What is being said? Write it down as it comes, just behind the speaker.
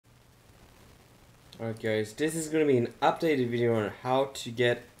Alright guys, this is going to be an updated video on how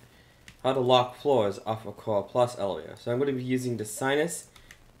to lock floors off a Cobalt Plus elevator. So I'm going to be using the Sinus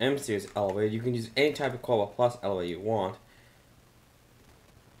M series elevator. You can use any type of Cobalt Plus elevator you want.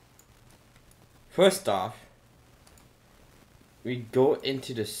 First off, we go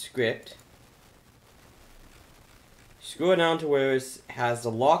into the script, scroll down to where it has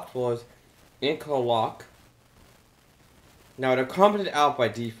the locked floors in call lock. Now they're commented out by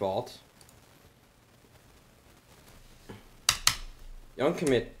default. You're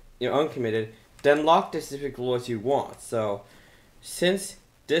uncommitted, then lock the specific floors you want. So since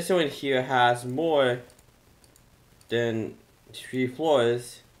this one here has more than 3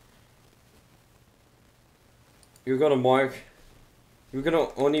 floors, you're gonna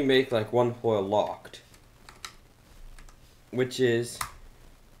only make like 1 floor locked, which is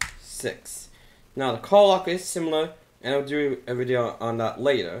 6. Now the call lock is similar, and I'll do a video on that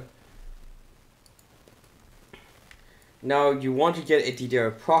later. Now you want to get a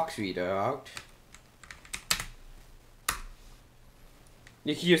DDR proxy reader out.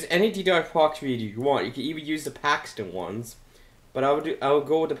 You can use any DDR proxy reader you want. You can even use the Paxton ones, but I will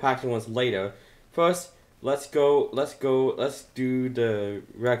go with the Paxton ones later. First, let's do the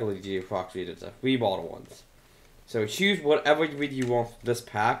regular DDR proxy readers, the 3-bottle ones. So choose whatever reader you want for this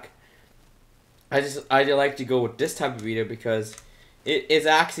pack. I like to go with this type of reader because it is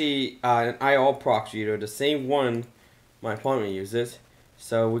actually an IR proxy reader, the same one my opponent uses.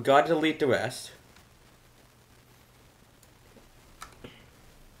 So we gotta delete the rest.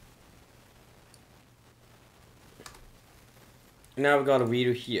 Now we got a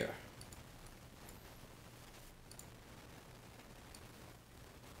reader here.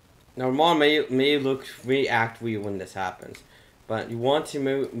 Now mom may look react weird when this happens, but you want to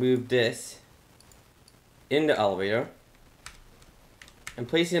move this in the elevator and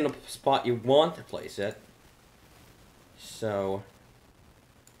place it in the spot you want to place it. So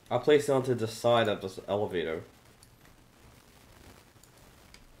I'll place it onto the side of this elevator.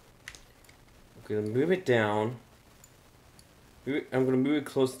 I'm gonna move it down. I'm gonna move it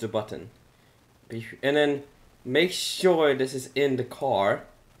close to the button, and then make sure this is in the car.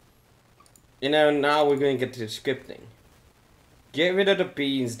 And then now we're gonna get to the scripting. Get rid of the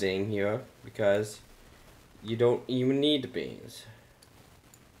beans thing here because you don't even need the beans.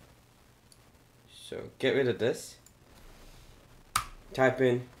 So get rid of this. Type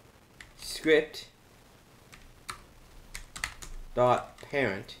in script dot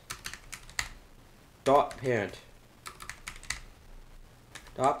parent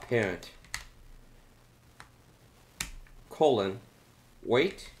colon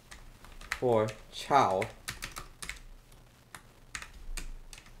wait for child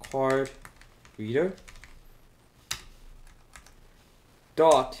card reader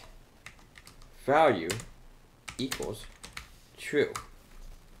dot value equals true.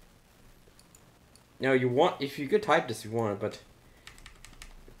 Now if you could type this if you want, but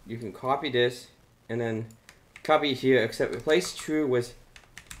you can copy this and then copy here, except replace true with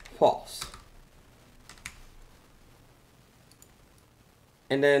false.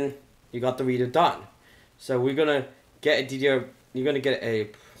 And then you got the reader done. So we're gonna get a DDR, you're gonna get a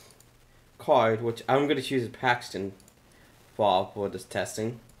card, which I'm gonna choose a Paxton file for this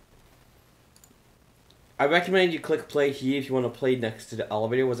testing. I recommend you click play here if you want to play next to the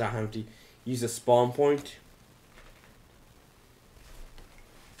elevator without having to use a spawn point.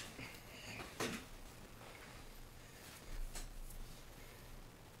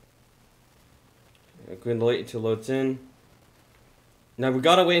 I'm going to wait until it loads in. Now we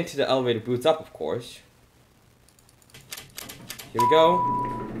gotta wait until the elevator boots up, of course. Here we go.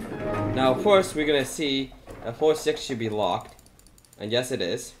 Now first we're gonna see that floor 6 should be locked, and yes it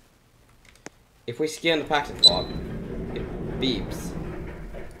is. If we scan the Paxton fog, it beeps.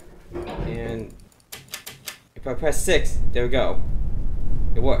 And if I press 6, there we go.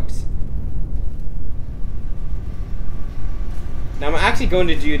 It works. Now I'm actually going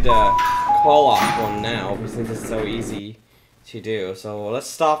to do the call off one now since it's so easy to do. So let's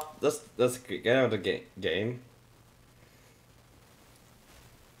stop. Let's get out of the game.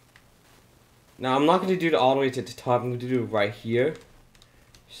 Now I'm not going to do it all the way to the top. I'm going to do it right here.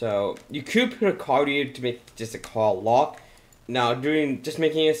 So you could put a card reader to make just a call lock. Now just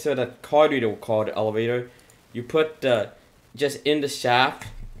making it so that card reader will call the elevator. You put just in the shaft,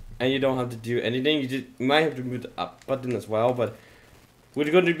 and you don't have to do anything. You might have to move the up button as well, but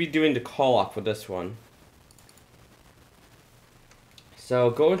we're going to be doing the call lock for this one.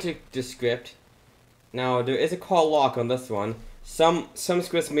 So go into the script. Now there is a call lock on this one. Some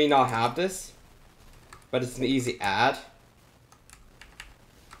scripts may not have this, but it's an easy add.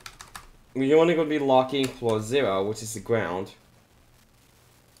 we're only going to be locking floor 0, which is the ground.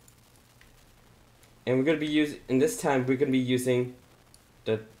 And we're going to be using, and this time we're going to be using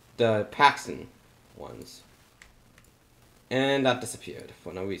the Paxton ones. And that disappeared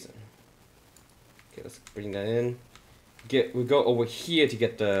for no reason. Okay, let's bring that in. We go over here to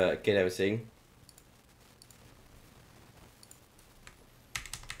get everything.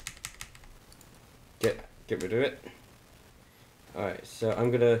 Get rid of it. Alright, so I'm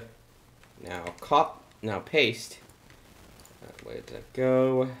gonna now paste. Where did it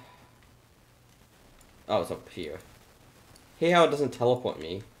go? Oh, it's up here. Hey, how it doesn't teleport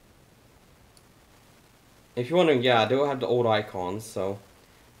me. If you're wondering, yeah, I do have the old icons, so.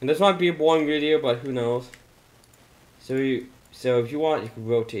 And this might be a boring video, but who knows. So if you want, you can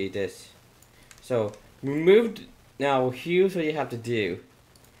rotate this. So, now here's what you have to do.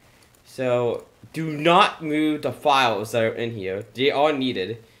 So, do not move the files that are in here. They are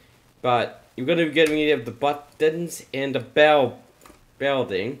needed. But, you're going to be getting rid of the buttons and the bell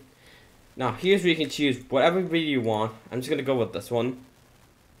thing. Now, here's where you can choose whatever video you want. I'm just going to go with this one.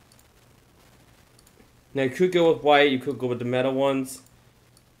 Now, you could go with white, you could go with the metal ones.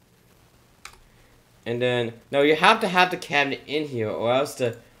 And then, now you have to have the cabinet in here, or else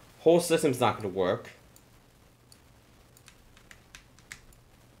the whole system's not going to work.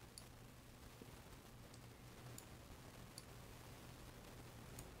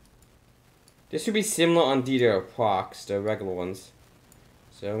 This should be similar on DDR procs, the regular ones.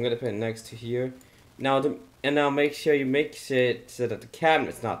 So I'm going to put it next to here. Now, now make sure you make it so that the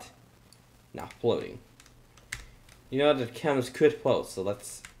cabinet's not floating. You know the cabinets could float, so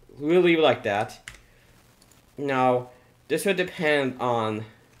we'll leave it like that. Now, this will depend on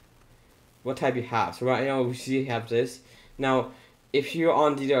what type you have. So right now we have this. Now, if you're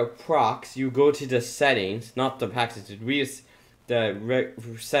on the procs, you go to the settings, not the packages, the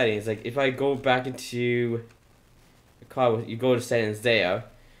settings. Like if I go back into the car, you go to settings there.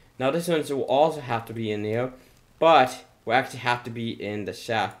 Now this one will also have to be in there, but will actually have to be in the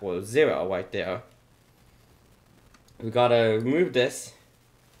shaft for 0 right there. We gotta remove this,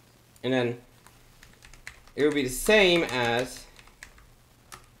 and then it will be the same as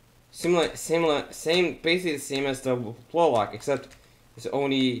basically the same as the floor lock, except it's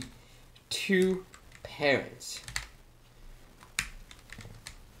only 2 parents.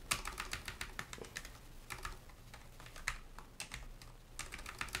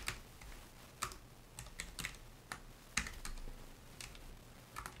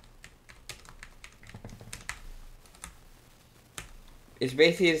 It's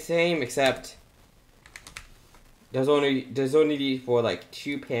basically the same, except there's only for like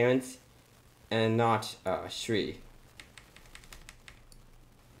 2 parents and not 3.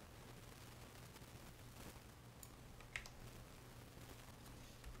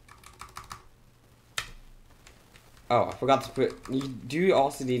 Oh, I forgot to put. You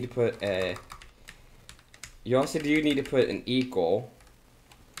also need to put a. You also do need to put an equal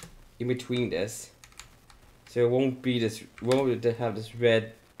in between this. So it won't be this, won't have this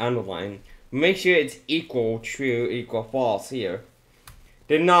red underline. Make sure it's equal true, equal false here.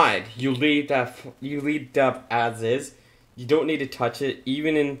 Denied. You leave that as is. You don't need to touch it.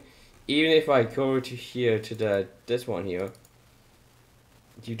 Even if I go to here to this one here,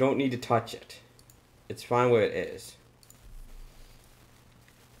 you don't need to touch it. It's fine where it is.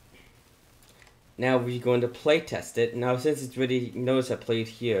 Now we're going to play test it. Now since it's already knows I played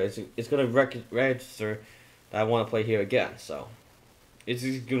here, it's going to register that I want to play here again. So it's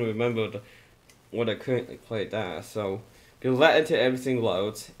just going to remember what I currently played there. So you'll let until everything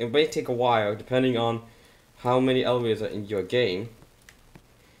loads. It may take a while depending on how many elevators are in your game.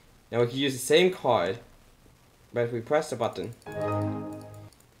 Now we can use the same card, but if we press the button,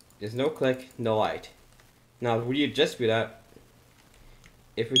 there's no click, no light. Now we just do that.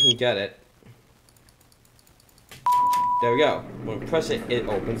 If we can get it. There we go. When we press it, it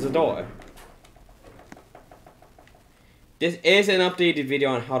opens the door. This is an updated video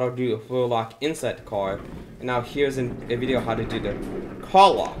on how to do a floor lock inside the car. And now here's a video how to do the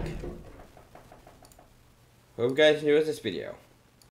car lock. Hope you guys enjoyed this video.